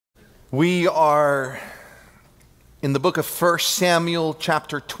We are in the book of 1 Samuel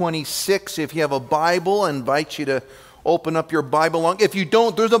chapter 26. If you have a Bible, I invite you to open up your Bible along. If you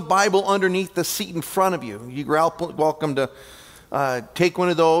don't, there's a Bible underneath the seat in front of you. You're welcome to take one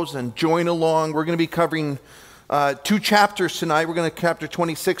of those and join along. We're going to be covering two chapters tonight. We're going to chapter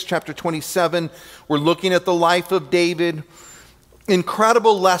 26, chapter 27. We're looking at the life of David.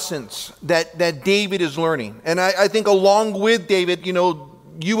 Incredible lessons that David is learning. And I think along with David,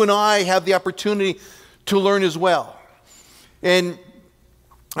 you and I have the opportunity to learn as well. And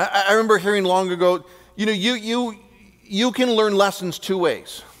I remember hearing long ago, you can learn lessons two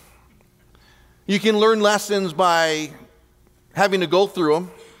ways. You can learn lessons by having to go through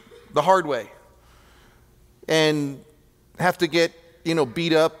them the hard way and have to get,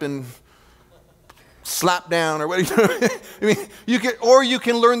 beat up and slap down or whatever. I mean, you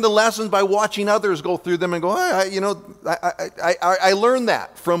can learn the lessons by watching others go through them and go, I learned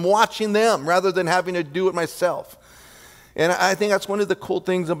that from watching them rather than having to do it myself. And I think that's one of the cool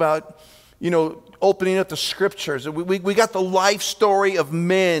things about, opening up the scriptures. We got the life story of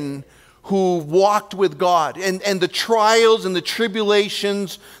men who walked with God and the trials and the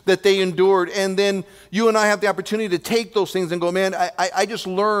tribulations that they endured. And then you and I have the opportunity to take those things and go, man, I just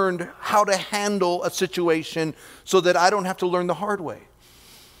learned how to handle a situation so that I don't have to learn the hard way.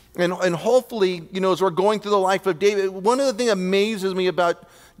 And hopefully, as we're going through the life of David, one of the things that amazes me about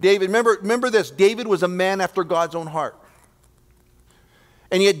David, remember this, David was a man after God's own heart.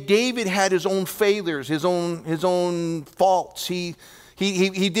 And yet David had his own failures, his own faults. He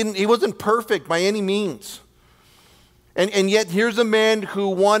wasn't perfect by any means. And yet here's a man who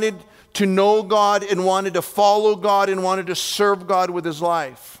wanted to know God and wanted to follow God and wanted to serve God with his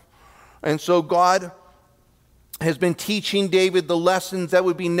life. And so God has been teaching David the lessons that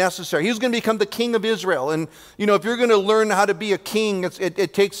would be necessary. He was going to become the king of Israel. And, if you're going to learn how to be a king,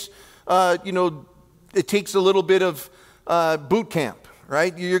 it takes a little bit of boot camp.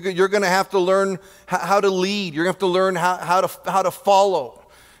 Right? You're going to have to learn how to lead. You're going to have to learn how to follow.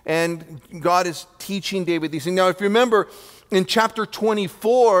 And God is teaching David these things. Now, if you remember, in chapter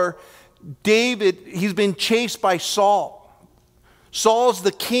 24, David, he's been chased by Saul. Saul's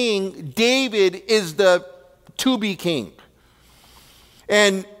the king. David is the to-be king.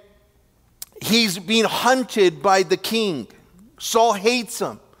 And he's being hunted by the king. Saul hates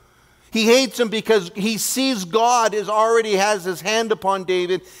him. He hates him because he sees God already has his hand upon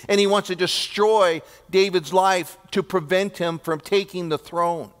David, and he wants to destroy David's life to prevent him from taking the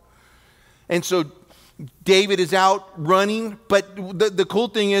throne. And so David is out running, but the cool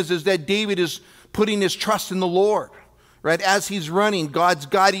thing is that David is putting his trust in the Lord. Right? As he's running, God's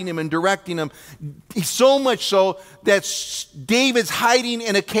guiding him and directing him. So much so that David's hiding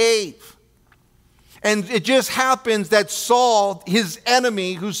in a cave. And it just happens that Saul, his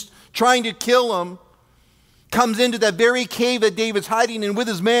enemy, who's trying to kill him, comes into that very cave that David's hiding in with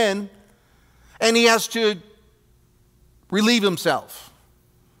his men, and he has to relieve himself.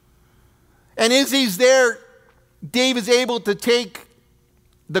 And as he's there, David's able to take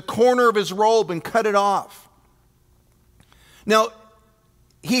the corner of his robe and cut it off. Now,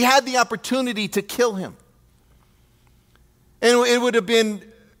 he had the opportunity to kill him. And it would have been,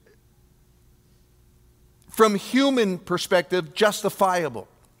 from human perspective, justifiable.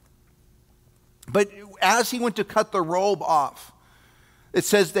 But as he went to cut the robe off, it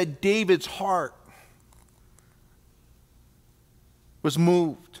says that David's heart was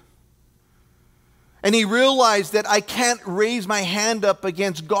moved. And he realized that I can't raise my hand up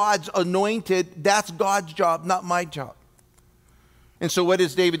against God's anointed. That's God's job, not my job. And so what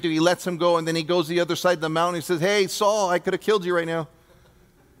does David do? He lets him go, and then he goes to the other side of the mountain. He says, hey, Saul, I could have killed you right now.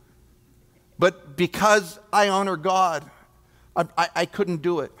 But because I honor God, I couldn't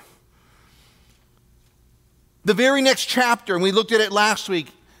do it. The very next chapter, and we looked at it last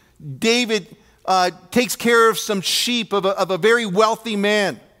week, David takes care of some sheep of a very wealthy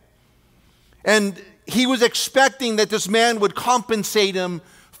man. And he was expecting that this man would compensate him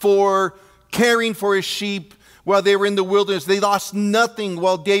for caring for his sheep while they were in the wilderness. They lost nothing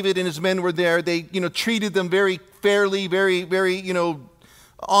while David and his men were there. They, treated them very fairly, very, very,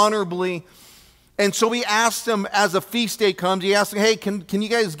 honorably. And so he asked them, as a feast day comes, he asked them, hey, can you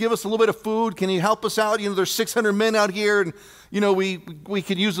guys give us a little bit of food? Can you help us out? There's 600 men out here, and, we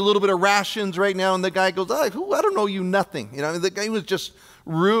could use a little bit of rations right now. And the guy goes, I don't know you nothing. The guy was just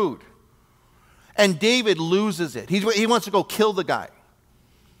rude. And David loses it. He wants to go kill the guy.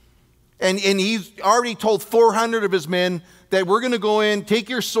 And he's already told 400 of his men that we're going to go in, take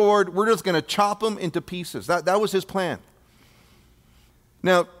your sword, we're just going to chop him into pieces. That was his plan.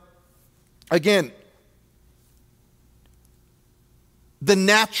 Now, again, the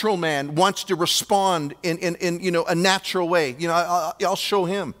natural man wants to respond in a natural way. I'll show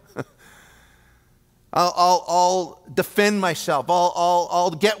him. I'll defend myself.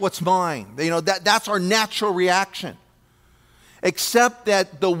 I'll get what's mine. That's our natural reaction. Except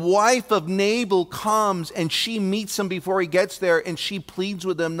that the wife of Nabal comes and she meets him before he gets there, and she pleads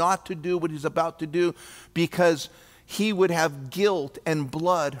with him not to do what he's about to do because he would have guilt and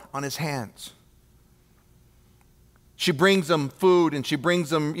blood on his hands. She brings him food, and she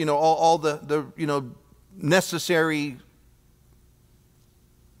brings him, all the necessary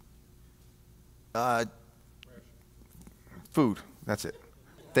food. That's it.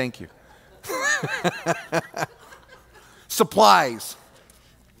 Thank you. Supplies.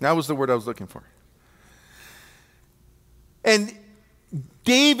 That was the word I was looking for. And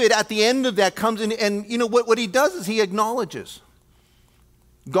David, at the end of that, comes in, and what he does is he acknowledges,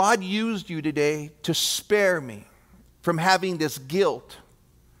 God used you today to spare me from having this guilt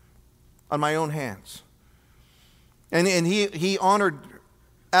on my own hands. And he honored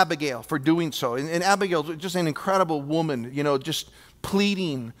Abigail for doing so. And Abigail was just an incredible woman, just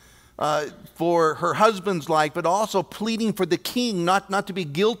pleading for her husband's life, but also pleading for the king not to be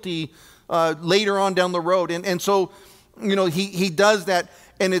guilty later on down the road. And so, he does that.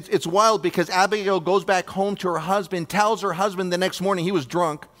 And it's wild because Abigail goes back home to her husband, tells her husband the next morning he was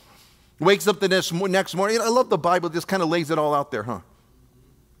drunk, wakes up the next morning. I love the Bible, just kind of lays it all out there, huh?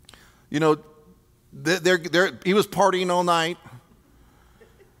 He was partying all night.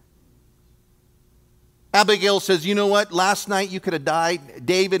 Abigail says, you know what? Last night you could have died.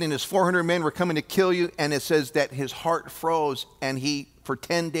 David and his 400 men were coming to kill you. And it says that his heart froze and he, for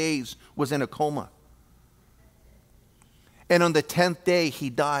 10 days, was in a coma. And on the 10th day, he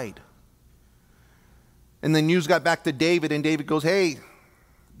died. And the news got back to David, and David goes, hey,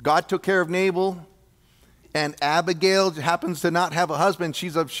 God took care of Nabal, and Abigail happens to not have a husband.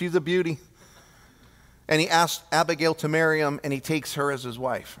 She's a beauty. And he asks Abigail to marry him, and he takes her as his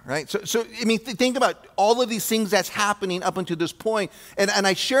wife, right? So I mean, think about all of these things that's happening up until this point. And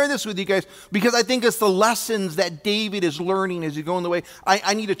I share this with you guys because I think it's the lessons that David is learning as he's going the way.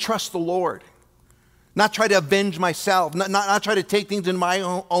 I need to trust the Lord, not try to avenge myself, not try to take things in my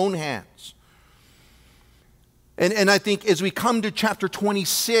own hands. And I think as we come to chapter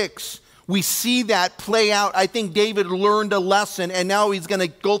 26, we see that play out. I think David learned a lesson, and now he's going to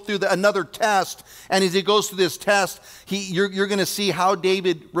go through another test. And as he goes through this test, you're going to see how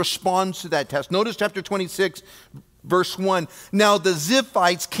David responds to that test. Notice chapter 26, verse 1. Now the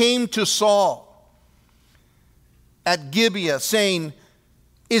Ziphites came to Saul at Gibeah, saying,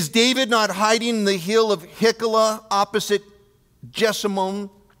 is David not hiding in the hill of Hiklah opposite Jessamon?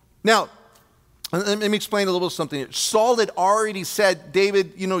 Now, let me explain a little something here. Saul had already said,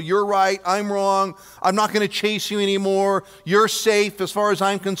 David, you're right, I'm wrong. I'm not going to chase you anymore. You're safe as far as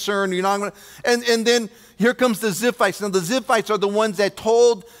I'm concerned. You're not going to. And then here comes the Ziphites. Now, the Ziphites are the ones that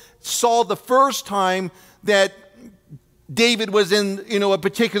told Saul the first time that David was in, a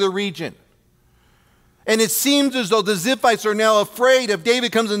particular region. And it seems as though the Ziphites are now afraid if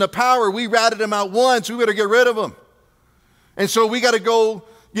David comes into power, we ratted him out once, we better get rid of him. And so we got to go,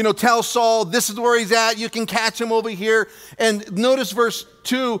 tell Saul, this is where he's at. You can catch him over here. And notice verse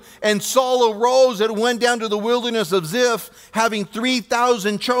 2, and Saul arose and went down to the wilderness of Ziph, having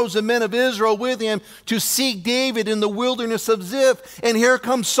 3,000 chosen men of Israel with him to seek David in the wilderness of Ziph. And here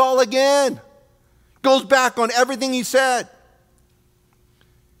comes Saul again. Goes back on everything he said.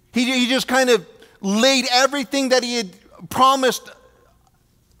 He just kind of laid everything that he had promised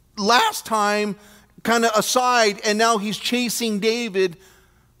last time kind of aside, and now he's chasing David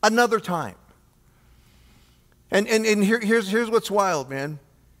another time. And here's what's wild, man.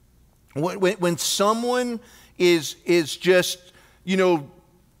 When someone is just,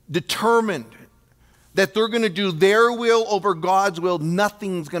 determined that they're going to do their will over God's will,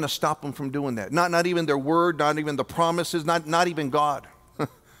 nothing's going to stop them from doing that. Not even their word, not even the promises, not even God.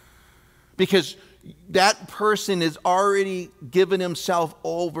 Because that person has already given himself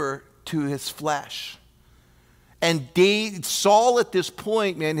over to his flesh. And Saul at this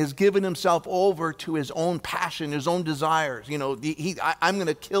point, man, has given himself over to his own passion, his own desires. I'm going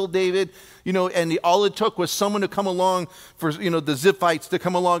to kill David, and all it took was someone to come along for, the Ziphites to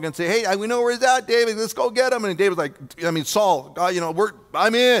come along and say, hey, we know where he's at, David, let's go get him. And David's like, Saul,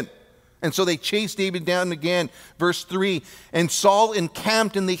 I'm in. And so they chased David down again. Verse 3, and Saul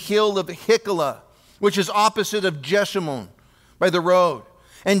encamped in the hill of Hiklah, which is opposite of Jessamon by the road.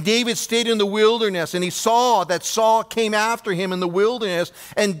 And David stayed in the wilderness, and he saw that Saul came after him in the wilderness.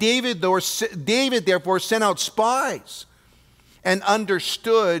 And David therefore sent out spies and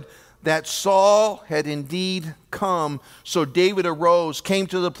understood that Saul had indeed come. So David arose, came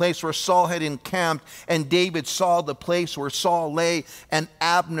to the place where Saul had encamped, and David saw the place where Saul lay, and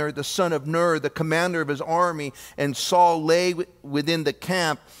Abner, the son of Ner, the commander of his army, and Saul lay within the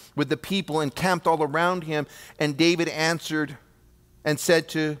camp with the people encamped all around him. And David answered and said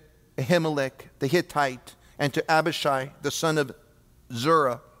to Ahimelech the Hittite, and to Abishai, the son of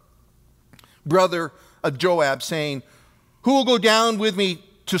Zeruiah, brother of Joab, saying, who will go down with me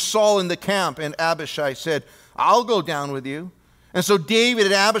to Saul in the camp? And Abishai said, I'll go down with you. And so David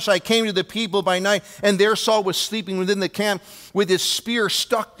and Abishai came to the people by night, and there Saul was sleeping within the camp with his spear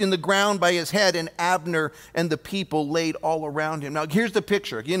stuck in the ground by his head, and Abner and the people laid all around him. Now here's the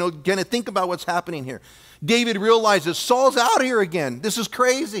picture. Gonna think about what's happening here. David realizes Saul's out here again. This is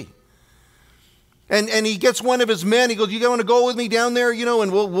crazy. And he gets one of his men. He goes, you want to go with me down there,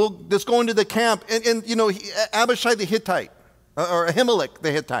 and we'll just go into the camp. And Abishai the Hittite, or Ahimelech the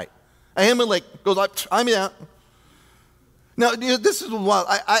Hittite. Ahimelech goes, I'm out. Now, this is wild.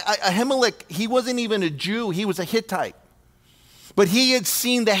 Ahimelech, he wasn't even a Jew. He was a Hittite. But he had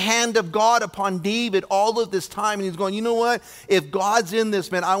seen the hand of God upon David all of this time. And he's going, you know what? If God's in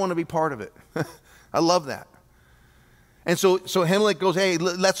this, man, I want to be part of it. I love that. And so Ahimelech goes, hey,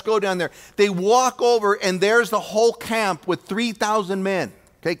 let's go down there. They walk over, and there's the whole camp with 3,000 men.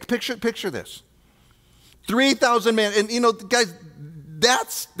 Okay, picture this. 3,000 men. And, guys,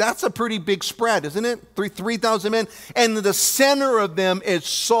 that's a pretty big spread, isn't it? 3,000 men. And the center of them is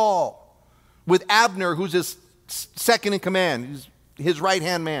Saul with Abner, who's his second in command, his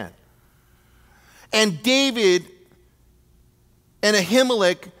right-hand man. And David and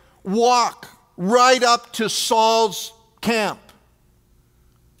Ahimelech walk right up to Saul's camp.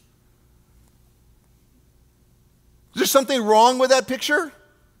 Is there something wrong with that picture?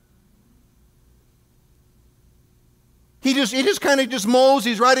 He just kind of mows.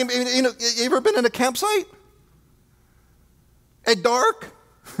 He's riding. You ever been in a campsite at dark?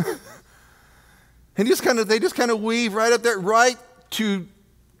 And they just kind of weave right up there, right to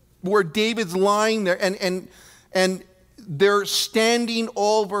where David's lying there, and they're standing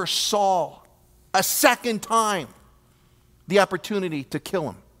over Saul a second time. The opportunity to kill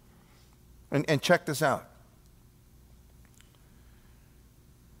him. And check this out.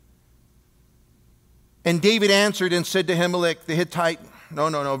 And David answered and said to Ahimelech the Hittite, no,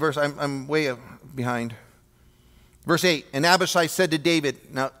 I'm way behind. Verse 8, and Abishai said to David,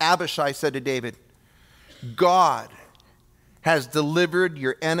 God has delivered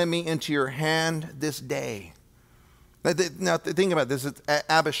your enemy into your hand this day. Now think about this. It's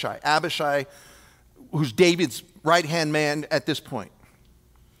Abishai, who's David's right-hand man at this point.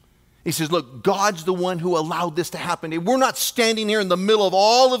 He says, look, God's the one who allowed this to happen. We're not standing here in the middle of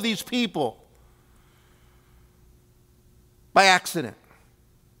all of these people by accident.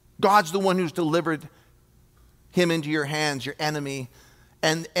 God's the one who's delivered him into your hands, your enemy.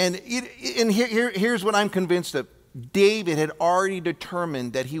 And here's what I'm convinced of. David had already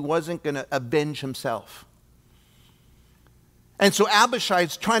determined that he wasn't going to avenge himself. And so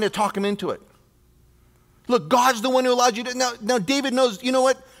Abishai's trying to talk him into it. Look, God's the one who allowed you to. Now David knows, you know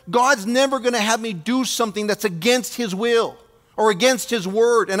what? God's never going to have me do something that's against his will or against his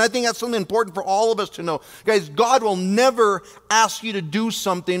word. And I think that's something important for all of us to know. Guys, God will never ask you to do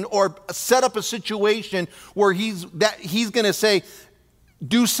something or set up a situation where he's going to say,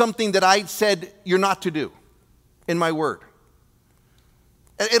 do something that I said you're not to do in my word.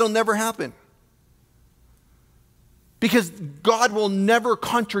 It'll never happen. Because God will never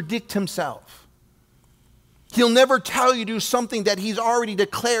contradict himself. He'll never tell you to do something that he's already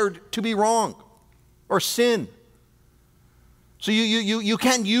declared to be wrong or sin. So you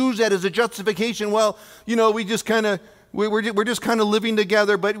can't use that as a justification. Well, we're just kind of living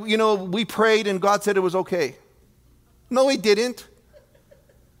together, but we prayed and God said it was okay. No, he didn't.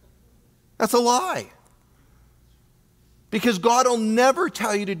 That's a lie. Because God will never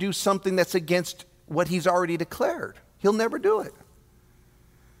tell you to do something that's against what he's already declared. He'll never do it.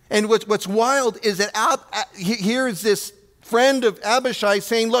 And what's wild is that here's this friend of Abishai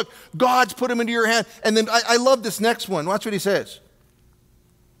saying, look, God's put him into your hand. And then I love this next one. Watch what he says.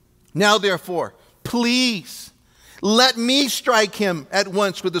 Now, therefore, please let me strike him at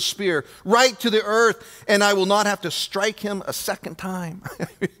once with a spear, right to the earth, and I will not have to strike him a second time.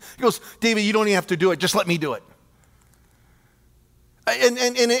 He goes, David, you don't even have to do it. Just let me do it. And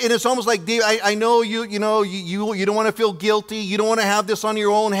it's almost like, David, I know you don't want to feel guilty. You don't want to have this on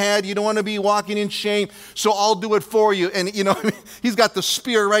your own head. You don't want to be walking in shame. So I'll do it for you. And he's got the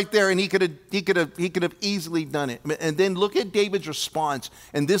spear right there, and he could have easily done it. And then look at David's response.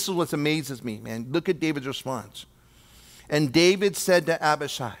 And this is what amazes me, man. Look at David's response. And David said to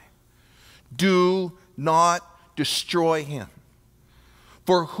Abishai, Do not destroy him.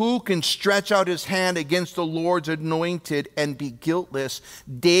 For who can stretch out his hand against the Lord's anointed and be guiltless?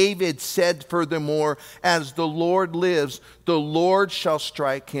 David said furthermore, as the Lord lives, the Lord shall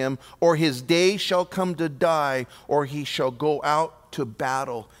strike him, or his day shall come to die, or he shall go out to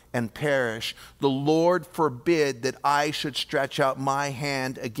battle and perish. The Lord forbid that I should stretch out my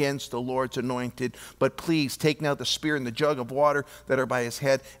hand against the Lord's anointed. But please take now the spear and the jug of water that are by his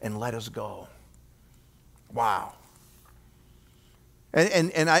head and let us go. Wow.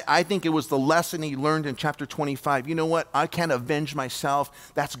 And I think it was the lesson he learned in chapter 25. You know what? I can't avenge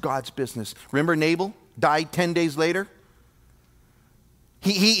myself. That's God's business. Remember Nabal died 10 days later?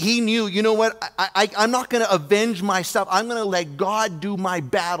 He knew, you know what? I'm not going to avenge myself. I'm going to let God do my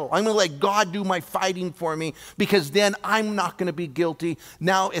battle. I'm going to let God do my fighting for me, because then I'm not going to be guilty.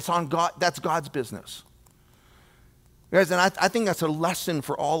 Now it's on God. That's God's business. Guys, and I think that's a lesson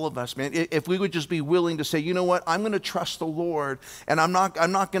for all of us, man. If we would just be willing to say, you know what, I'm going to trust the Lord, and I'm not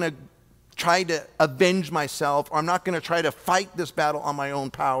going to try to avenge myself, or I'm not going to try to fight this battle on my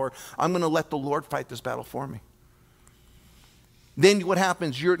own power. I'm going to let the Lord fight this battle for me. Then what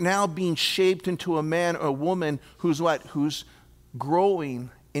happens? You're now being shaped into a man or a woman who's what? Who's growing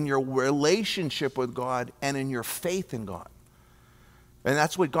in your relationship with God and in your faith in God. And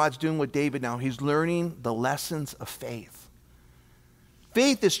that's what God's doing with David now. He's learning the lessons of faith.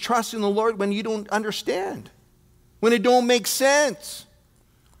 Faith is trusting the Lord when you don't understand, when it don't make sense,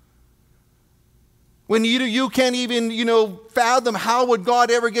 when you can't even, fathom how would God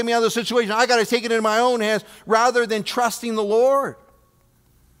ever get me out of the situation. I got to take it into my own hands rather than trusting the Lord.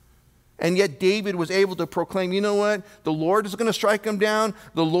 And yet David was able to proclaim, you know what? The Lord is going to strike him down.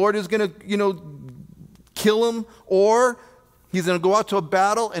 The Lord is going to, kill him, or he's going to go out to a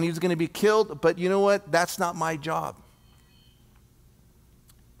battle and he's going to be killed. But you know what? That's not my job,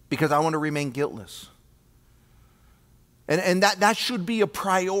 because I want to remain guiltless. And that should be a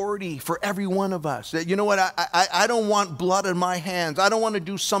priority for every one of us. That, you know what? I don't want blood in my hands. I don't want to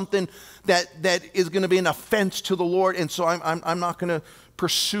do something that is going to be an offense to the Lord. And so I'm not going to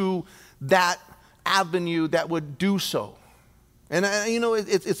pursue that avenue that would do so. And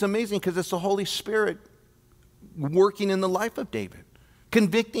it's amazing, because it's the Holy Spirit working in the life of David,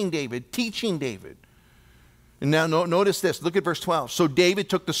 convicting David, teaching David. And now notice this. Look at verse 12. So David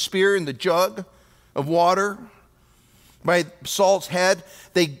took the spear and the jug of water by Saul's head.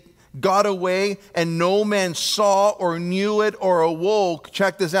 They got away, and no man saw or knew it or awoke.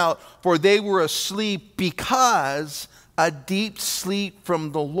 Check this out. For they were asleep, because a deep sleep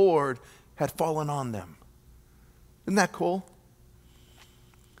from the Lord had fallen on them. Isn't that cool?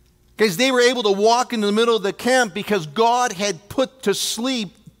 Because they were able to walk in the middle of the camp because God had put to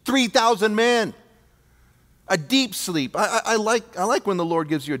sleep 3,000 men. A deep sleep. I like when the Lord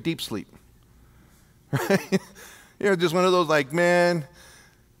gives you a deep sleep. Right? Just one of those, like, man,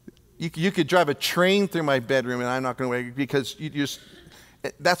 you could drive a train through my bedroom and I'm not going to wake, because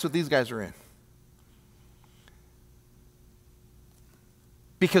that's what these guys are in.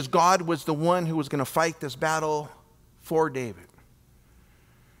 Because God was the one who was going to fight this battle for David.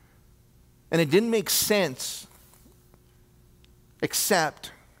 And it didn't make sense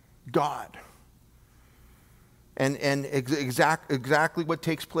except God. And exactly what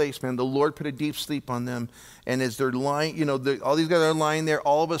takes place, man. The Lord put a deep sleep on them. And as they're lying, all these guys are lying there,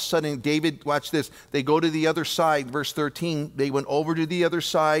 all of a sudden, David, watch this, they go to the other side, verse 13. They went over to the other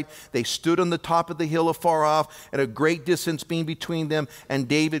side. They stood on the top of the hill afar off, and a great distance being between them. And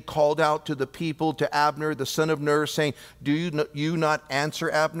David called out to the people, to Abner, the son of Ner, saying, do you not answer,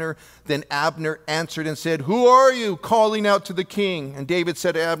 Abner? Then Abner answered and said, who are you calling out to the king? And David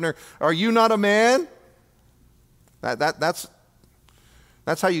said to Abner, are you not a man? That's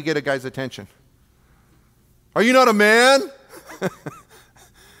how you get a guy's attention. Are you not a man?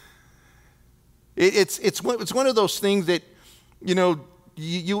 It's one of those things that, you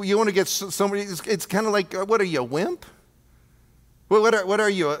want to get somebody. It's kind of like, what are you, a wimp? What are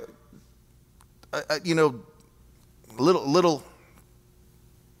you, little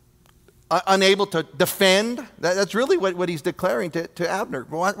unable to defend? That's really what he's declaring to Abner.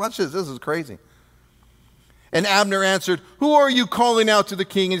 Watch this. This is crazy. And Abner answered, who are you calling out to the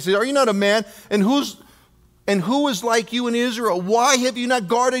king? And he said, are you not a man? And who is like you in Israel? Why have you not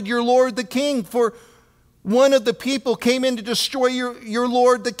guarded your lord the king? For one of the people came in to destroy your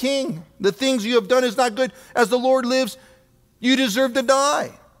lord the king. The things you have done is not good. As the Lord lives, you deserve to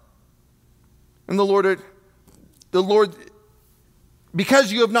die. And the Lord,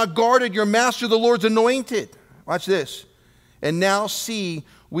 because you have not guarded your master, the Lord's anointed. Watch this. And now see,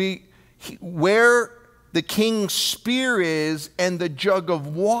 where the king's spear is and the jug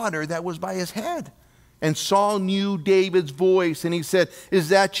of water that was by his head. And Saul knew David's voice, and he said, is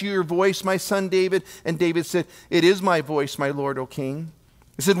that your voice, my son David? And David said, it is my voice, my lord, O king.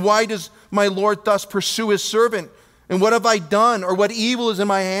 He said, why does my lord thus pursue his servant? And what have I done, or what evil is in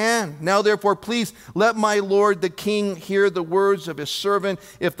my hand? Now therefore, please let my lord the king hear the words of his servant.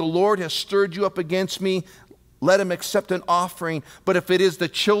 If the Lord has stirred you up against me, let him accept an offering. But if it is the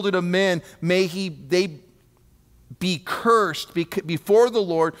children of men, they be cursed before the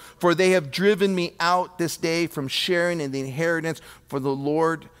Lord, for they have driven me out this day from sharing in the inheritance for the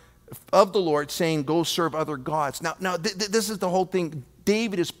Lord of the Lord, saying, go serve other gods. Now this is the whole thing.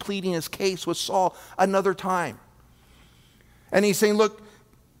 David is pleading his case with Saul another time. And he's saying, look,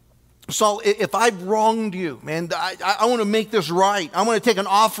 Saul, if I've wronged you, man, I want to make this right. I want to take an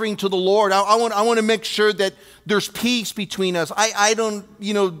offering to the Lord. I want to make sure that there's peace between us. I don't,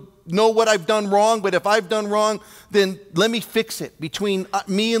 know what I've done wrong, but if I've done wrong, then let me fix it between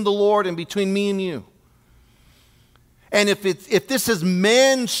me and the Lord and between me and you. And if this is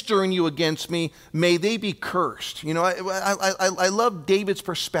men stirring you against me, may they be cursed. I love David's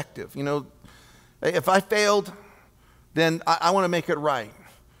perspective. If I failed, then I want to make it right.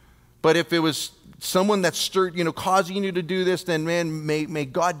 But if it was someone that stirred, causing you to do this, then man, may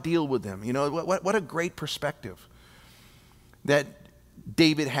God deal with them. What a great perspective that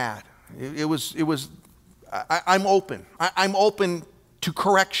David had. I'm open. I'm open to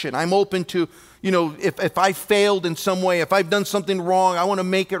correction. I'm open to, if I failed in some way, if I've done something wrong, I want to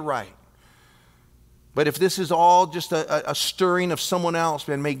make it right. But if this is all just a stirring of someone else,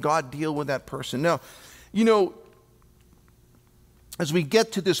 man, may God deal with that person. Now, as we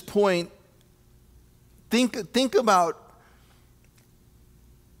get to this point, think about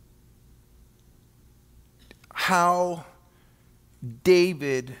how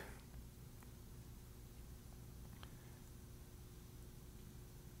David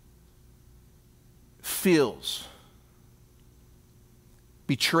feels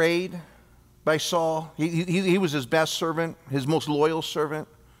betrayed by Saul. He was his best servant, his most loyal servant.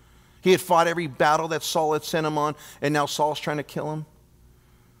 He had fought every battle that Saul had sent him on, and now Saul's trying to kill him.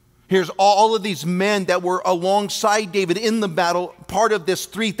 Here's all of these men that were alongside David in the battle, part of this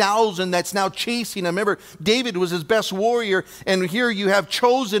 3,000 that's now chasing him. Remember, David was his best warrior, and here you have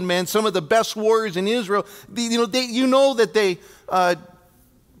chosen men, some of the best warriors in Israel. That they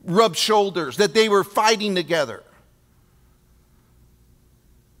rubbed shoulders, that they were fighting together.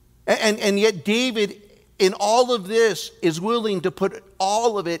 And yet David, in all of this, is willing to put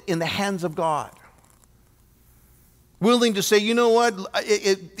all of it in the hands of God. Willing to say, you know what,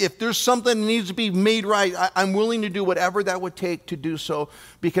 if there's something that needs to be made right, I'm willing to do whatever that would take to do so,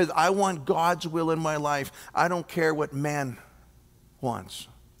 because I want God's will in my life. I don't care what man wants.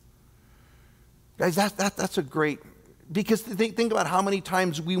 Guys, that's a great, because think about how many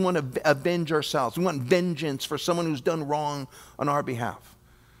times we want to avenge ourselves. We want vengeance for someone who's done wrong on our behalf.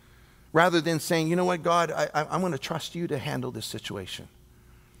 Rather than saying, you know what, God, I'm going to trust you to handle this situation.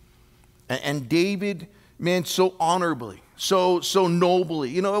 And David, man, so honorably, so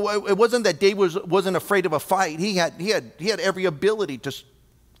nobly. It wasn't that David wasn't afraid of a fight. He had every ability to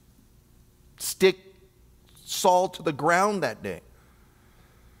stick Saul to the ground that day.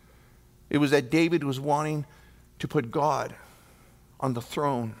 It was that David was wanting to put God on the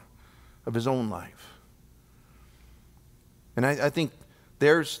throne of his own life. And I think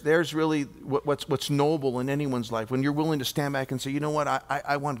there's really what's noble in anyone's life, when you're willing to stand back and say, you know what,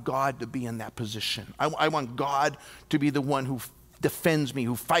 I want God to be in that position. I want God to be the one who defends me,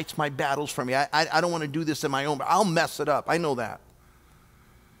 who fights my battles for me. I don't want to do this in my own, but I'll mess it up. I know that.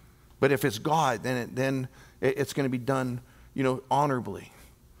 But if it's God, then it's going to be done, honorably.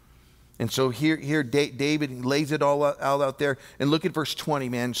 And so here David lays it all out there. And look at verse 20,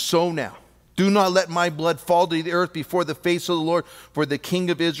 man. So now, do not let my blood fall to the earth before the face of the Lord, for the king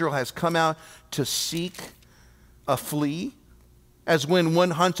of Israel has come out to seek a flea, as when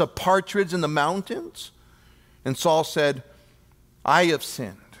one hunts a partridge in the mountains. And Saul said, I have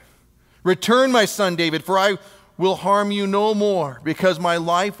sinned. Return, my son David, for I will harm you no more, because my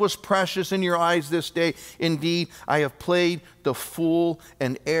life was precious in your eyes this day. Indeed, I have played the fool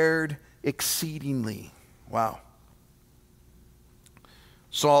and erred exceedingly. Wow.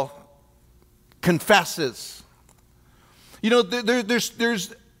 Saul confesses.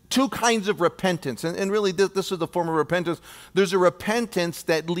 There's two kinds of repentance, and really this is the form of repentance. There's a repentance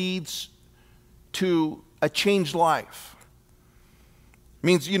that leads to a changed life. It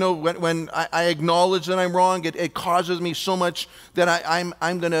means, when I acknowledge that I'm wrong, it causes me so much that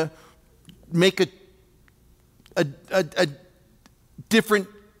I'm going to make a different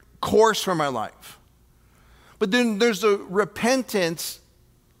course for my life. But then there's a repentance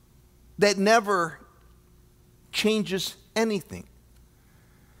that never changes anything.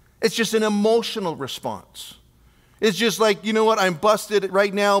 It's just an emotional response. It's just like, you know what, I'm busted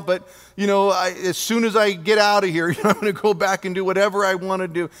right now, but, you know, as soon as I get out of here, you know, I'm going to go back and do whatever I want to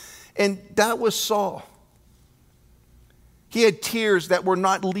do. And that was Saul. He had tears that were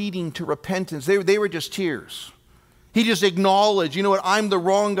not leading to repentance. They were just tears. He just acknowledged, you know what, I'm the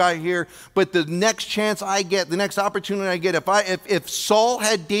wrong guy here, but the next chance I get, the next opportunity I get, if Saul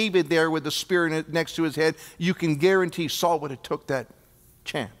had David there with the spear next to his head, you can guarantee Saul would have took that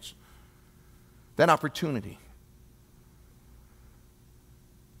chance, that opportunity.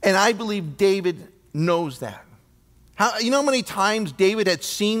 And I believe David knows that. You know how many times David had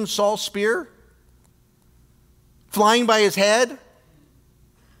seen Saul's spear flying by his head?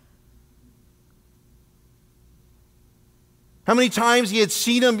 How many times he had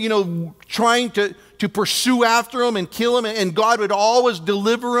seen him, you know, trying to pursue after him and kill him, and God would always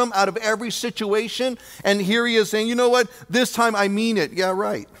deliver him out of every situation. And here he is saying, you know what, this time I mean it. Yeah,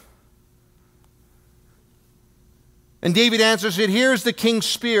 right. And David answers it, here's the king's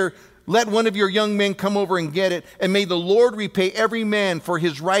spear. Let one of your young men come over and get it, and may the Lord repay every man for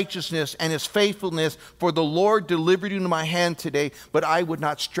his righteousness and his faithfulness, for the Lord delivered you into my hand today, but I would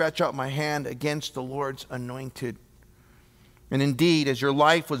not stretch out my hand against the Lord's anointed. And indeed, as your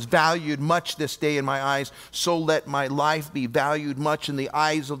life was valued much this day in my eyes, so let my life be valued much in the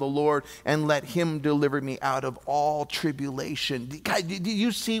eyes of the Lord, and let him deliver me out of all tribulation. Guys, do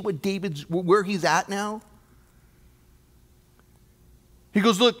you see what where he's at now? He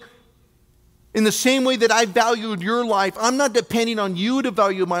goes, look, in the same way that I valued your life, I'm not depending on you to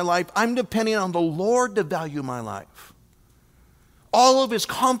value my life. I'm depending on the Lord to value my life. All of his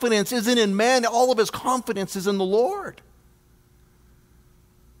confidence isn't in man. All of his confidence is in the Lord.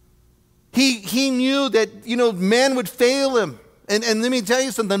 He knew that, you know, man would fail him. And let me tell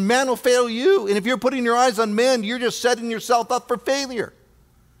you something, man will fail you. And if you're putting your eyes on men, you're just setting yourself up for failure.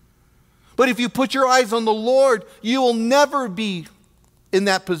 But if you put your eyes on the Lord, you will never be in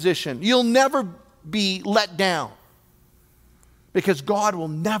that position. You'll never be let down, because God will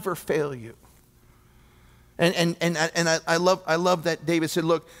never fail you. And I love that David said,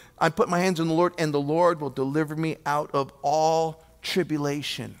 look, I put my hands on the Lord, and the Lord will deliver me out of all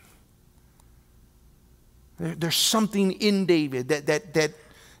tribulation. There's something in David that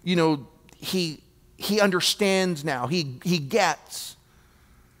you know, he understands now. He gets.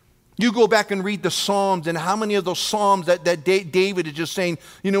 You go back and read the Psalms, and how many of those Psalms that David is just saying,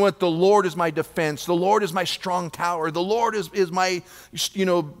 you know what, the Lord is my defense. The Lord is my strong tower. The Lord is my, you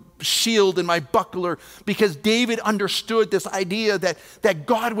know, shield and my buckler. Because David understood this idea that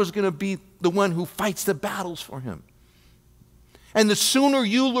God was going to be the one who fights the battles for him. And the sooner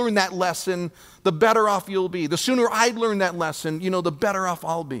you learn that lesson, the better off you'll be. The sooner I learn that lesson, you know, the better off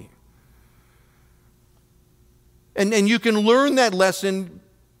I'll be. And you can learn that lesson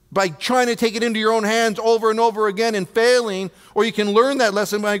by trying to take it into your own hands over and over again and failing, or you can learn that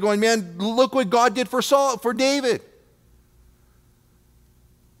lesson by going, man, look what God did for David.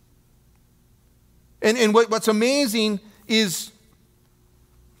 And what's amazing is,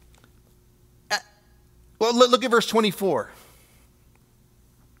 well, look at verse 24.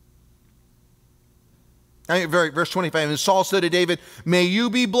 Verse 25, and Saul said to David, may you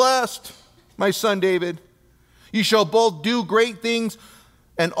be blessed, my son David. You shall both do great things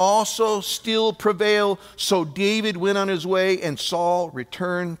and also still prevail. So David went on his way, and Saul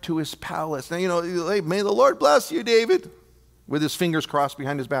returned to his palace. Now, you know, may the Lord bless you, David, with his fingers crossed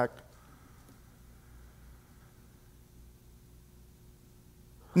behind his back.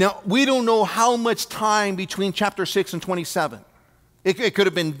 Now, we don't know how much time between chapter 6 and 27. It could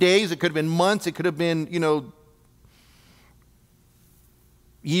have been days, it could have been months, it could have been, you know,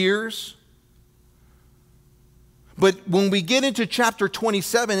 years. But when we get into chapter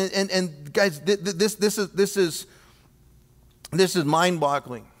 27, and guys, this is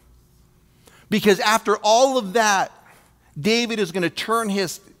mind-boggling. Because after all of that, David is going to turn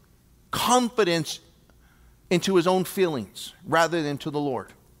his confidence into his own feelings rather than to the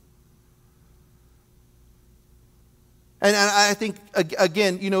Lord. And I think,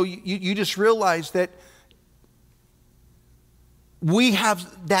 again, you know, you just realize that we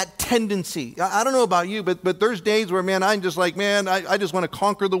have that tendency. I don't know about you, but there's days where, man, I'm just like, man, I just want to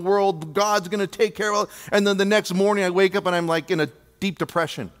conquer the world. God's going to take care of it. And then the next morning I wake up and I'm like in a deep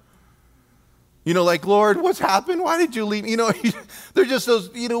depression. You know, like, Lord, what's happened? Why did you leave? You know, they're just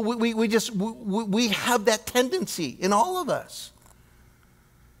those, you know, we have that tendency in all of us.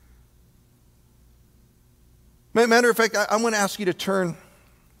 Matter of fact, I'm going to ask you to turn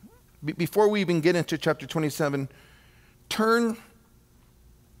before we even get into chapter 27, turn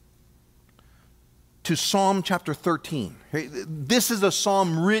to Psalm chapter 13. This is a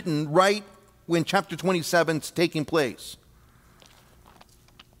psalm written right when chapter 27 is taking place.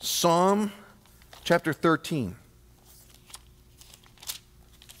 Psalm chapter 13.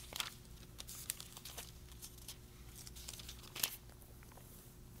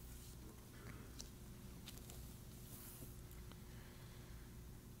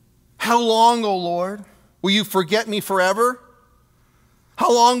 How long, O Lord, will you forget me forever?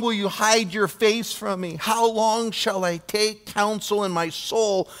 How long will you hide your face from me? How long shall I take counsel in my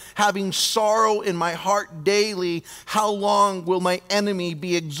soul, having sorrow in my heart daily? How long will my enemy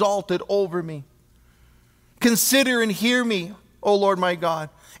be exalted over me? Consider and hear me, O Lord my God.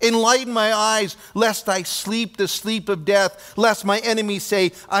 Enlighten my eyes, lest I sleep the sleep of death, lest my enemies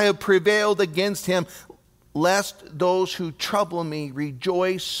say, I have prevailed against him, lest those who trouble me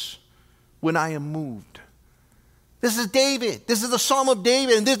rejoice when I am moved. This is David. This is the Psalm of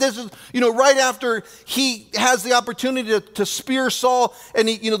David. And this is, right after he has the opportunity to spear Saul. And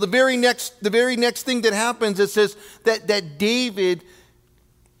the very next thing that happens, it says that David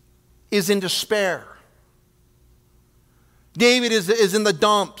is in despair. David is in the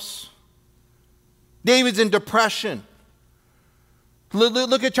dumps. David's in depression.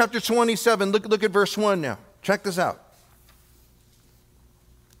 Look at chapter 27. Look at verse 1 now. Check this out.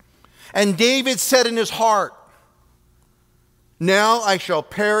 And David said in his heart, now I shall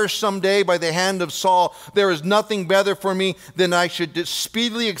perish someday by the hand of Saul. There is nothing better for me than I should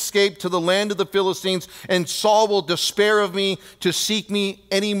speedily escape to the land of the Philistines, and Saul will despair of me to seek me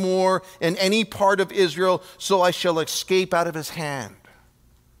any more in any part of Israel, so I shall escape out of his hand.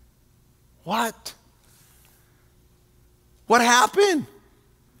 What? What happened?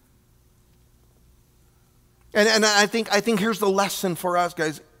 And I think here's the lesson for us,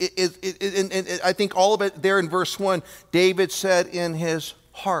 guys. I think all of it there in verse 1, David said in his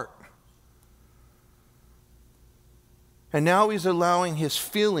heart. And now he's allowing his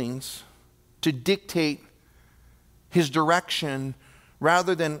feelings to dictate his direction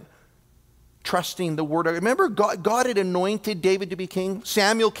rather than trusting the word. Remember, God had anointed David to be king.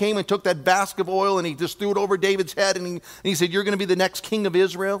 Samuel came and took that basket of oil and he just threw it over David's head and he said, you're going to be the next king of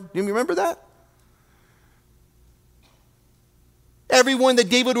Israel. Do you remember that? Everyone that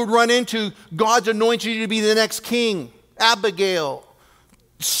David would run into, God's anointed you to be the next king. Abigail.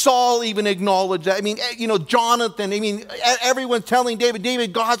 Saul even acknowledged that. Jonathan. Everyone's telling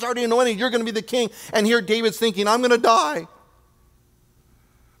David, God's already anointed. You're going to be the king. And here David's thinking, I'm going to die.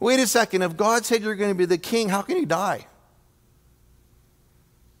 Wait a second. If God said you're going to be the king, how can you die?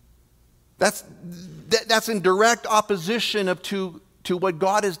 That's in direct opposition to what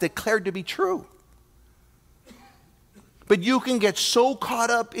God has declared to be true. But you can get so caught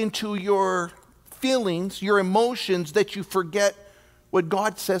up into your feelings, your emotions, that you forget what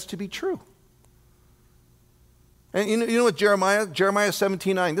God says to be true. And you know what Jeremiah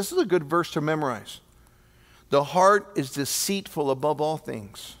 17:9, this is a good verse to memorize. The heart is deceitful above all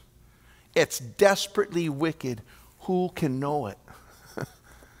things. It's desperately wicked. Who can know it?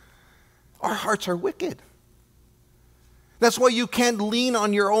 Our hearts are wicked. That's why you can't lean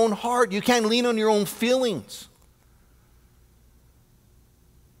on your own heart. You can't lean on your own feelings.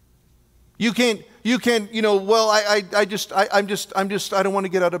 You can't, well, I don't want to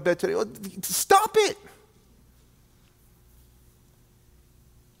get out of bed today. Stop it.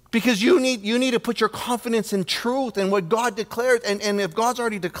 Because you need to put your confidence in truth and what God declared. And if God's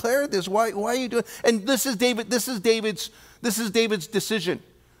already declared this, why are you doing it? And this is David's decision.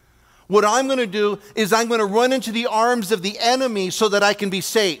 What I'm going to do is I'm going to run into the arms of the enemy so that I can be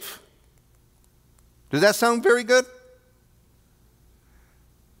safe. Does that sound very good?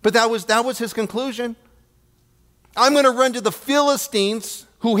 But that was his conclusion. I'm going to run to the Philistines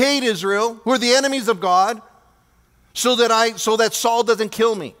who hate Israel, who are the enemies of God, so that Saul doesn't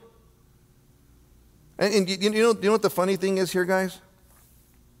kill me. And you know what the funny thing is here, guys?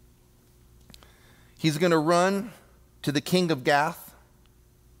 He's going to run to the king of Gath,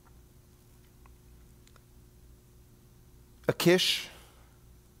 Achish.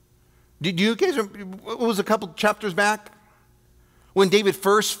 Did you guys? It was a couple chapters back. When David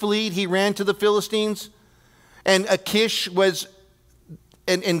first fled, he ran to the Philistines. And Achish was,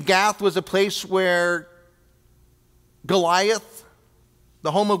 and Gath was a place where Goliath,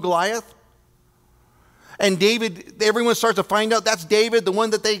 the home of Goliath. And David, everyone starts to find out that's David, the one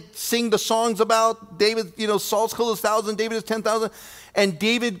that they sing the songs about. David, Saul's killed 1,000, David is 10,000. And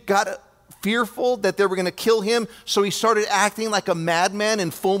David got fearful that they were going to kill him, so he started acting like a madman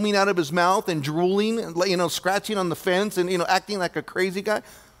and foaming out of his mouth and drooling and scratching on the fence and acting like a crazy guy.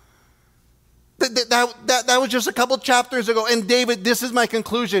 That was just a couple chapters ago. And David, this is my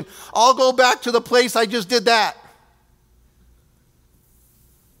conclusion. I'll go back to the place I just did that.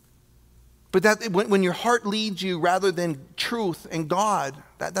 But that when your heart leads you rather than truth and God,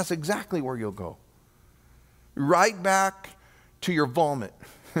 that's exactly where you'll go. Right back to your vomit.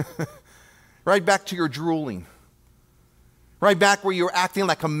 Right back to your drooling. Right back where you're acting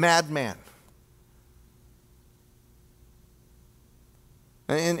like a madman.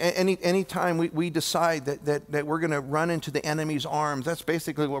 And any time we decide that we're going to run into the enemy's arms, that's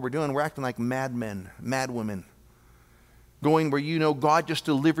basically what we're doing. We're acting like madmen, madwomen. Going where, God just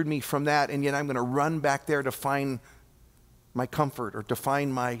delivered me from that, and yet I'm going to run back there to find my comfort or to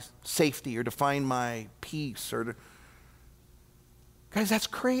find my safety or to find my peace. Guys, that's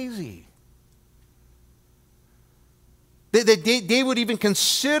crazy. They would even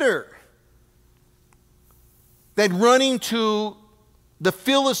consider that running to the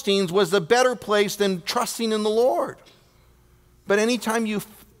Philistines was the better place than trusting in the Lord. But anytime you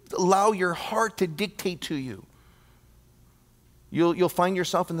allow your heart to dictate to you, you'll find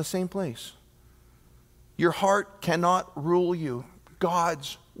yourself in the same place. Your heart cannot rule you.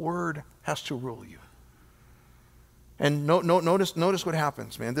 God's word has to rule you. And notice what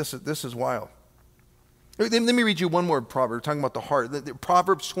happens, man. This is wild. Let me read you one more proverb talking about the heart.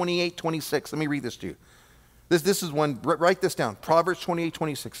 Proverbs 28:26. Let me read this to you. This is one, write this down. Proverbs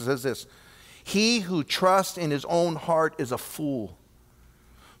 28:26. It says this: he who trusts in his own heart is a fool,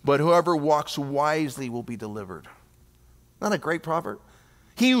 but whoever walks wisely will be delivered. Not a great proverb?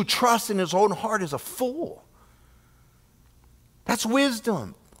 He who trusts in his own heart is a fool. That's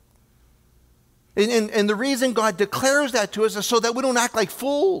wisdom. And the reason God declares that to us is so that we don't act like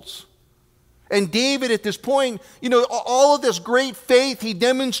fools. And David at this point, all of this great faith he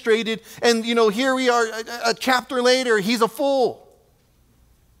demonstrated, and here we are a chapter later, he's a fool.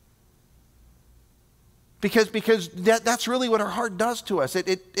 Because that's really what our heart does to us.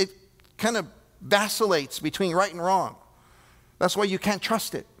 It kind of vacillates between right and wrong. That's why you can't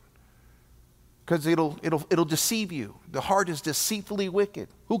trust it. Because it'll deceive you. The heart is deceitfully wicked.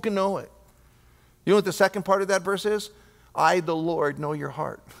 Who can know it? You know what the second part of that verse is? I, the Lord, know your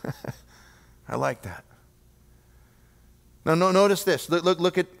heart. I like that. Now, notice this.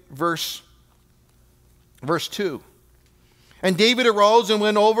 Look at verse 2. And David arose and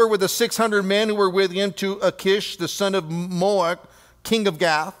went over with the 600 men who were with him to Achish, the son of Maoch, king of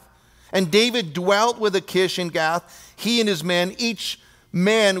Gath. And David dwelt with Achish in Gath, he and his men, each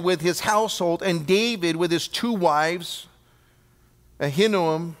man with his household, and David with his 2 wives,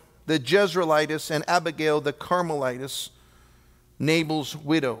 Ahinoam the Jezreelitess and Abigail the Carmelitess, Nabal's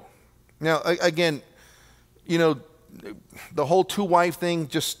widow. Now, again, the whole 2-wife thing,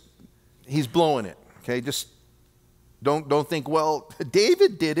 he's blowing it, okay? Just don't think, well,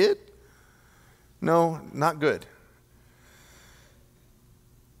 David did it. No, not good.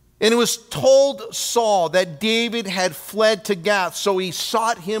 And it was told Saul that David had fled to Gath, so he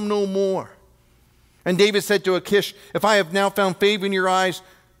sought him no more. And David said to Achish, if I have now found favor in your eyes,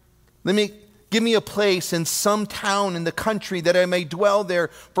 give me a place in some town in the country that I may dwell there,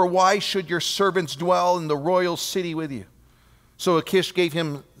 for why should your servants dwell in the royal city with you? So Achish gave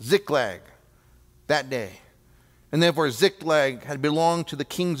him Ziklag that day. And therefore Ziklag had belonged to the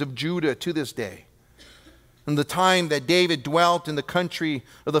kings of Judah to this day. And the time that David dwelt in the country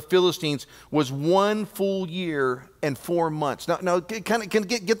of the Philistines was 1 full year and 4 months. Now kind of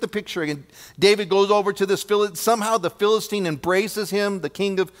get the picture again. David goes over to this Philistine. Somehow the Philistine embraces him, the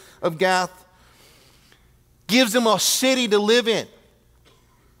king of Gath, gives him a city to live in.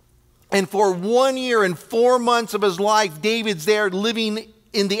 And for 1 year and 4 months of his life, David's there living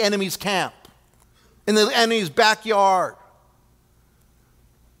in the enemy's camp, in the enemy's backyard.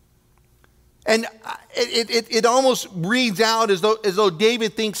 And it almost reads out as though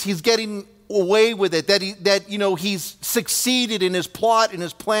David thinks he's getting away with it, that he's succeeded in his plot and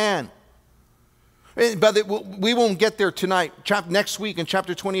his plan. But we won't get there tonight. Next week in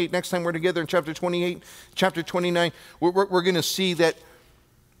chapter 28, next time we're together in chapter 28, chapter 29, we're going to see that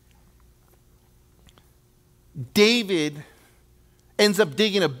David ends up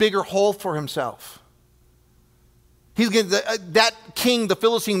digging a bigger hole for himself. That king, the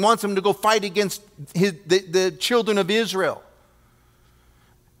Philistine, wants him to go fight against the children of Israel.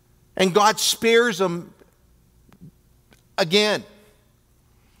 And God spares him again.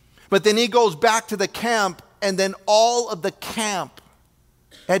 But then he goes back to the camp, and then all of the camp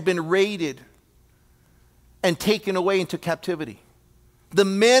had been raided and taken away into captivity. The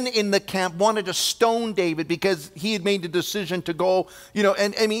men in the camp wanted to stone David because he had made the decision to go,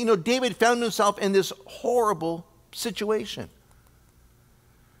 David found himself in this horrible situation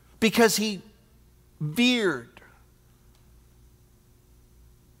because he veered.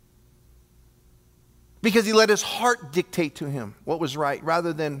 Because he let his heart dictate to him what was right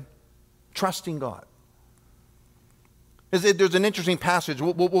rather than trusting God. There's an interesting passage.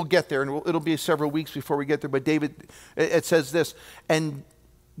 We'll get there, and it'll be several weeks before we get there. But David, it says this, and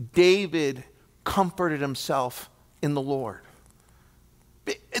David comforted himself in the Lord.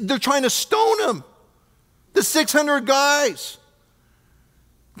 They're trying to stone him. The 600 guys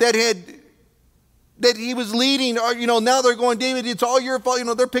that he was leading, now they're going, David, it's all your fault.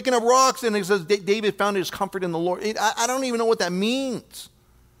 They're picking up rocks. And he says, David found his comfort in the Lord. I don't even know what that means.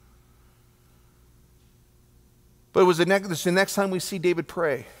 But it was the next time we see David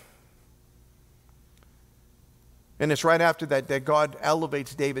pray. And it's right after that God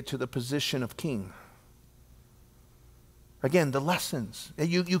elevates David to the position of king. Again, the lessons.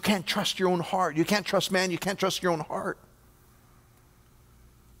 You can't trust your own heart. You can't trust man. You can't trust your own heart.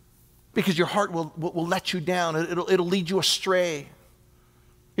 Because your heart will let you down. It'll lead you astray.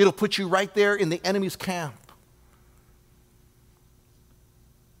 It'll put you right there in the enemy's camp.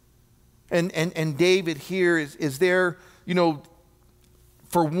 And David here is there,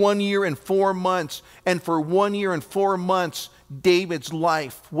 for 1 year and 4 months. And for 1 year and 4 months, David's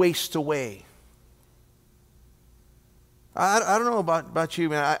life wastes away. I don't know about you,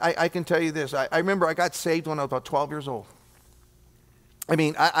 man. I can tell you this. I remember I got saved when I was about 12 years old.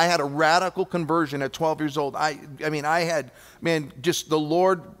 I had a radical conversion at 12 years old. I had, just the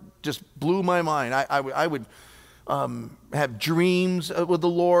Lord just blew my mind. I would have dreams with the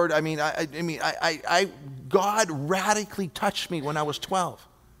Lord. God radically touched me when I was 12.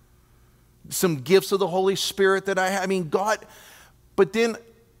 Some gifts of the Holy Spirit that I had. God, but then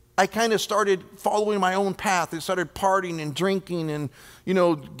I kind of started following my own path. I started partying and drinking and,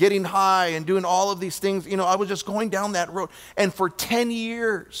 getting high and doing all of these things. I was just going down that road. And for 10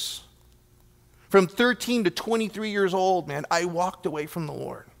 years, from 13 to 23 years old, man, I walked away from the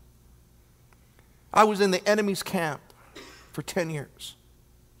Lord. I was in the enemy's camp for 10 years.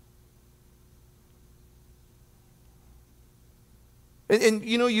 And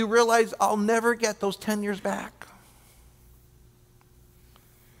you realize I'll never get those 10 years back.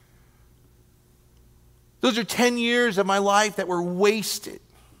 Those are 10 years of my life that were wasted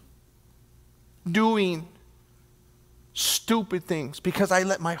doing stupid things because I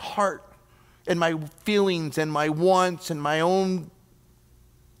let my heart and my feelings and my wants and my own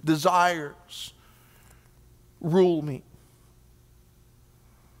desires rule me.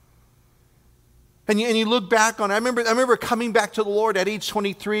 And you look back on it. I remember coming back to the Lord at age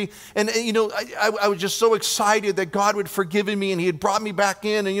 23, and I was just so excited that God would forgive me, and He had brought me back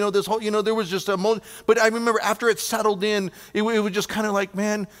in, and this whole, there was just a moment. But I remember after it settled in, it was just kind of like,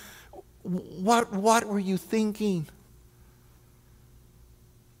 man, what were you thinking?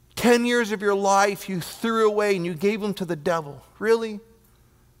 10 years of your life you threw away and you gave them to the devil. Really?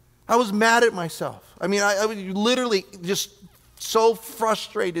 I was mad at myself. I was literally just so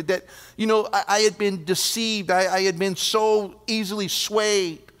frustrated that, I had been deceived. I had been so easily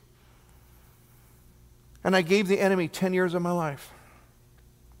swayed. And I gave the enemy 10 years of my life.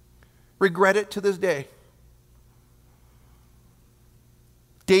 Regret it to this day.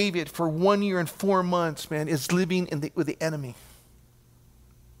 David, for 1 year and 4 months, man, is living with the enemy.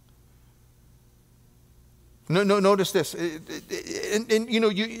 No, notice this.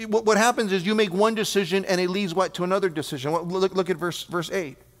 What happens is you make one decision and it leads to another decision. Look at verse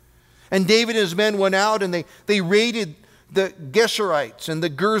 8. And David and his men went out and they raided the Geshurites and the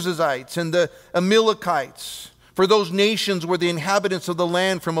Girzites and the Amalekites. For those nations were the inhabitants of the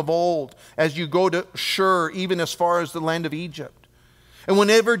land from of old, as you go to Shur, even as far as the land of Egypt. And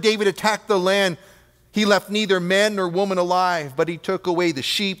whenever David attacked the land, he left neither man nor woman alive, but he took away the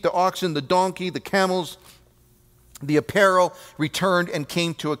sheep, the oxen, the donkey, the camels, the apparel, returned and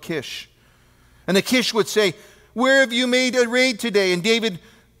came to Achish. And Achish would say, where have you made a raid today? And David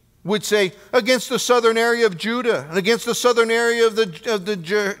would say, against the southern area of Judah, and against the southern area of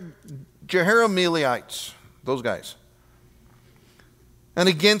the Jaramillites, those guys, and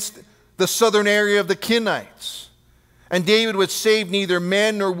against the southern area of the Kenites. And David would save neither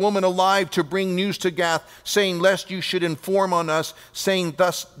man nor woman alive to bring news to Gath, saying, lest you should inform on us, saying,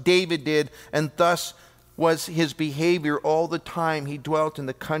 thus David did, and thus was his behavior all the time he dwelt in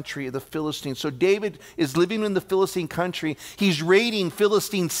the country of the Philistines. So David is living in the Philistine country. He's raiding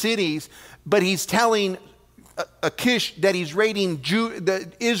Philistine cities, but he's telling Achish that he's raiding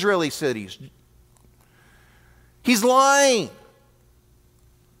the Israeli cities. He's lying.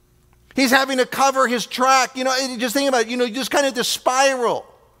 He's having to cover his track. Just think about it. Just kind of this spiral.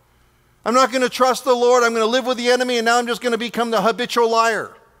 I'm not going to trust the Lord. I'm going to live with the enemy, and now I'm just going to become the habitual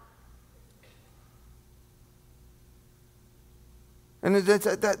liar. And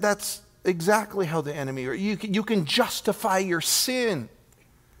that's exactly how the enemy, you can justify your sin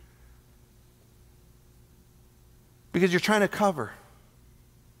because you're trying to cover.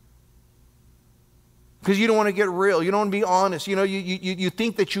 Because you don't want to get real. You don't want to be honest. You know, you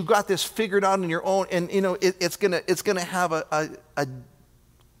think that you got this figured out on your own, and you know it's gonna have a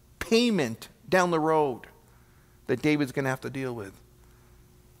payment down the road that David's gonna have to deal with.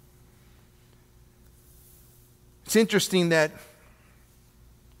 It's interesting that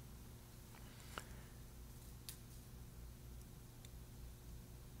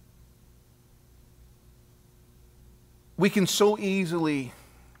we can so easily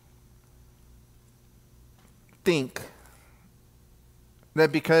think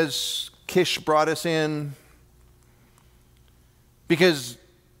that because Kish brought us in, because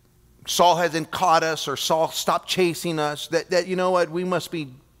Saul hasn't caught us or Saul stopped chasing us, that you know what, we must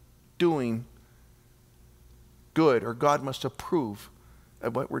be doing good, or God must approve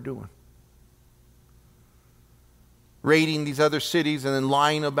of what we're doing. Raiding these other cities and then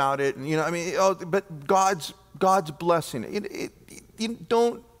lying about it, and you know, I mean, but God's blessing. You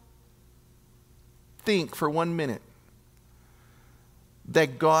don't think for 1 minute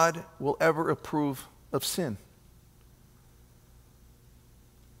that God will ever approve of sin,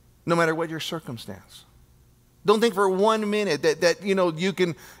 no matter what your circumstance. Don't think for 1 minute that you know you can,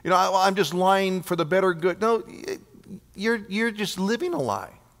 you know, I'm just lying for the better good. No, you're just living a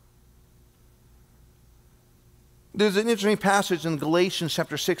lie. There's an interesting passage in Galatians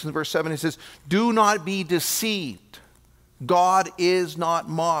chapter 6 and verse 7. It says, "Do not be deceived. God is not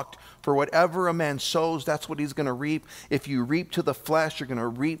mocked. For whatever a man sows, that's what he's going to reap. If you reap to the flesh, you're going to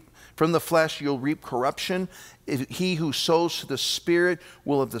reap from the flesh, you'll reap corruption. If he who sows to the Spirit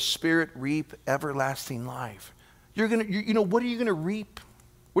will of the Spirit reap everlasting life." You're going to, you know, what are you going to reap?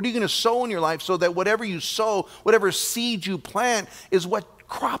 What are you going to sow in your life so that whatever you sow, whatever seed you plant is what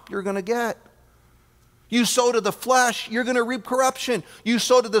crop you're going to get? You sow to the flesh, you're going to reap corruption. You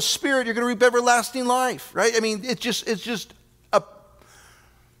sow to the Spirit, you're going to reap everlasting life, right? I mean, it's just a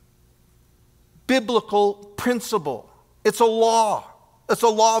biblical principle. It's a law. It's a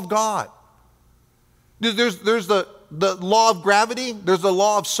law of God. There's the law of gravity. There's the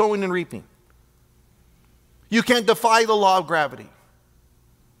law of sowing and reaping. You can't defy the law of gravity.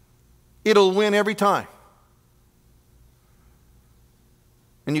 It'll win every time.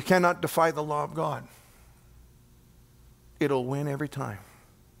 And you cannot defy the law of God. It'll win every time.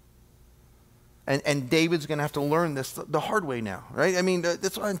 And David's going to have to learn this the hard way now, right? I mean,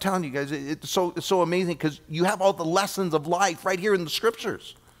 that's what I'm telling you guys. It's so amazing because you have all the lessons of life right here in the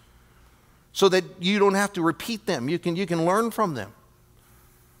Scriptures, so that you don't have to repeat them. You can learn from them.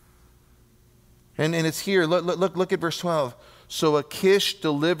 And it's here. Look at verse 12. So Achish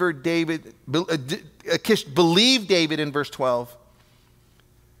believed David in verse 12.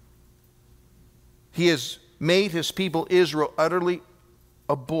 He has made his people Israel utterly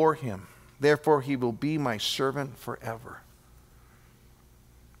abhor him. Therefore he will be my servant forever.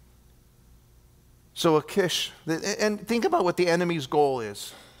 So Achish, and think about what the enemy's goal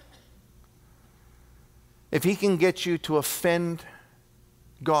is. If he can get you to offend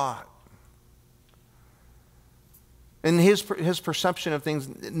God, and his perception of things,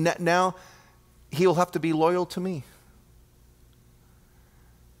 now he'll have to be loyal to me.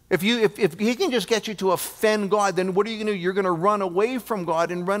 If he can just get you to offend God, then what are you going to do? You're going to run away from God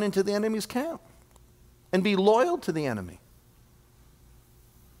and run into the enemy's camp and be loyal to the enemy.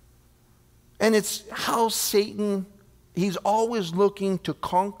 And it's how Satan, he's always looking to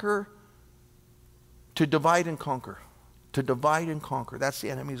conquer, to divide and conquer. To divide and conquer. That's the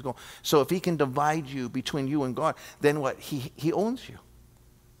enemy's goal. So if he can divide you between you and God, then what? He owns you.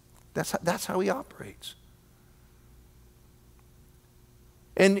 That's how he operates.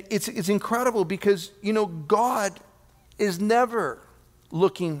 And it's incredible because, you know, God is never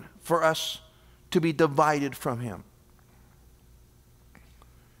looking for us to be divided from him.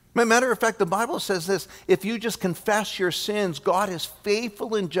 Matter of fact, the Bible says this: if you just confess your sins, God is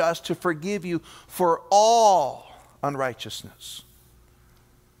faithful and just to forgive you for all unrighteousness.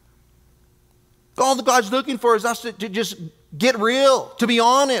 All that God's looking for is us to just get real, to be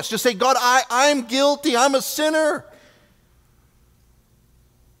honest, to say, God, I'm guilty, I'm a sinner.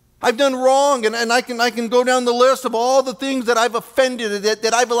 I've done wrong, and I can go down the list of all the things that I've offended,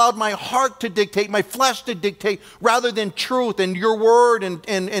 that I've allowed my heart to dictate, my flesh to dictate, rather than truth and your word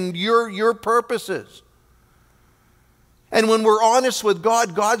and your purposes. And when we're honest with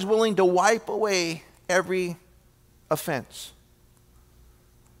God, God's willing to wipe away every offense.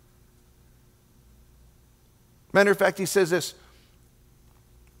 Matter of fact, he says this,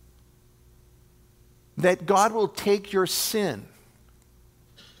 that God will take your sin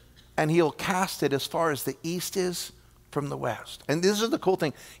and he'll cast it as far as the east is from the west. And this is the cool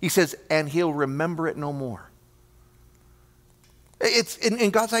thing. He says, and he'll remember it no more. It's in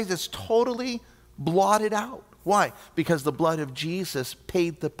God's eyes, it's totally blotted out. Why? Because the blood of Jesus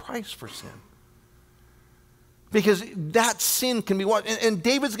paid the price for sin. Because that sin can be washed. And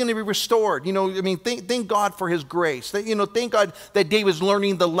David's going to be restored. You know, I mean, thank God for his grace. You know, thank God that David's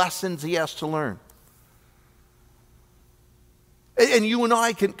learning the lessons he has to learn. And you and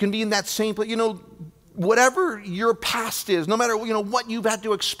I can be in that same place. You know, whatever your past is, no matter, you know, what you've had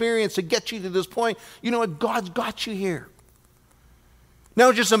to experience to get you to this point, you know what? God's got you here. Now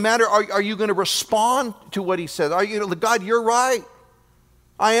it's just a matter, are you going to respond to what he says? Are you, God, you're right.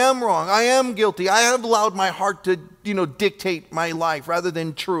 I am wrong. I am guilty. I have allowed my heart to, you know, dictate my life rather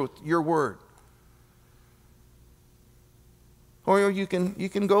than truth, your word. Or you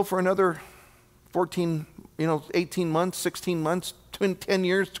can go for another 14, 18 months, 16 months, 10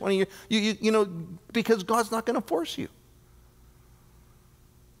 years, 20 years, you know, because God's not going to force you.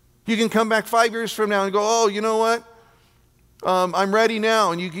 You can come back 5 years from now and go, oh, you know what? I'm ready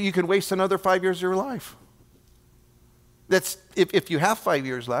now, and you can waste another 5 years of your life. That's if you have 5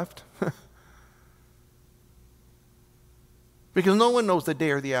 years left. Because no one knows the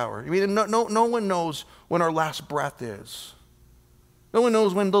day or the hour. I mean, no one knows when our last breath is. No one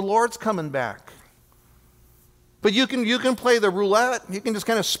knows when the Lord's coming back. But you can play the roulette. You can just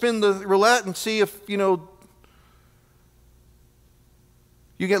kind of spin the roulette and see if, you know,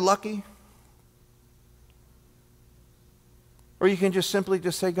 you get lucky. Or you can just simply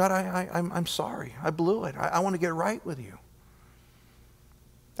just say, God, I'm sorry. I blew it. I want to get right with you.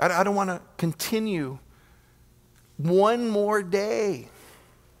 I don't want to continue one more day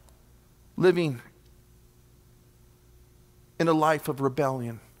living in a life of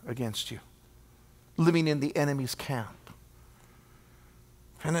rebellion against you, living in the enemy's camp.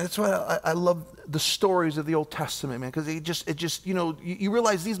 And that's why I love the stories of the Old Testament, man, because it just, you know, you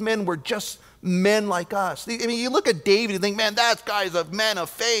realize these men were just men like us. I mean, you look at David and think, man, that guy's a man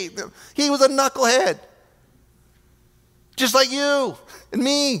of faith. He was a knucklehead, just like you and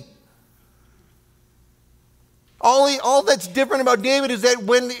me. All that's different about David is that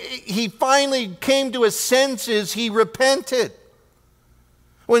when he finally came to his senses, he repented.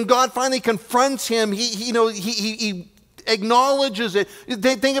 When God finally confronts him, he acknowledges it.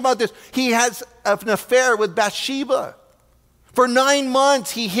 Think about this. He has an affair with Bathsheba. For 9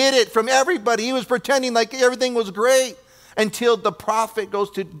 months, he hid it from everybody. He was pretending like everything was great until the prophet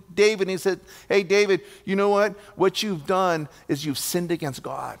goes to David and he said, hey, David, you know what? What you've done is you've sinned against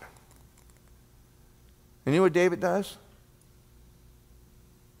God. And you know what David does?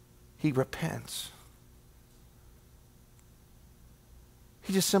 He repents.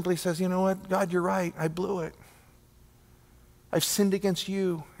 He just simply says, you know what? God, you're right. I blew it. I've sinned against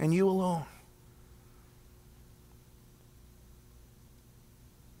you and you alone.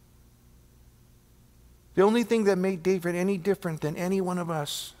 The only thing that made David any different than any one of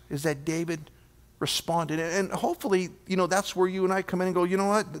us is that David responded. And hopefully, you know, that's where you and I come in and go, you know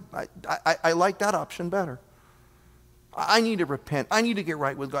what? I like that option better. I need to repent. I need to get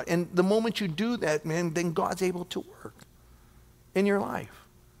right with God. And the moment you do that, man, then God's able to work in your life.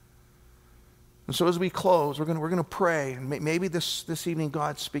 And so as we close, we're going to pray. And maybe this evening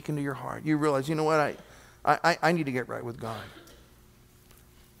God's speaking to your heart. You realize, you know what? I need to get right with God.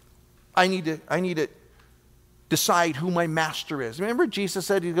 I need to decide who my master is. Remember Jesus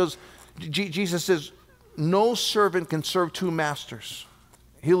said, Jesus says, no servant can serve two masters.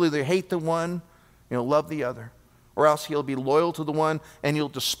 He'll either hate the one and he'll love the other, or else he'll be loyal to the one and he'll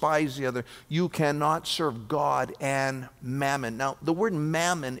despise the other. You cannot serve God and mammon. Now, the word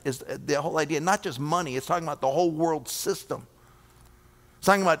mammon is the whole idea, not just money. It's talking about the whole world system. It's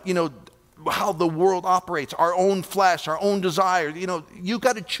talking about, you know, how the world operates, our own flesh, our own desires. You know, you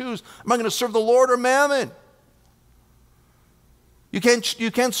got to choose, am I going to serve the Lord or mammon? You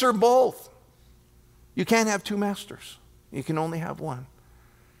can't serve both. You can't have two masters. You can only have one.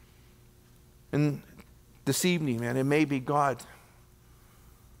 And this evening, man, it may be God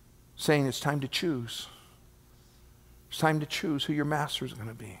saying it's time to choose. It's time to choose who your master is going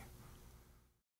to be.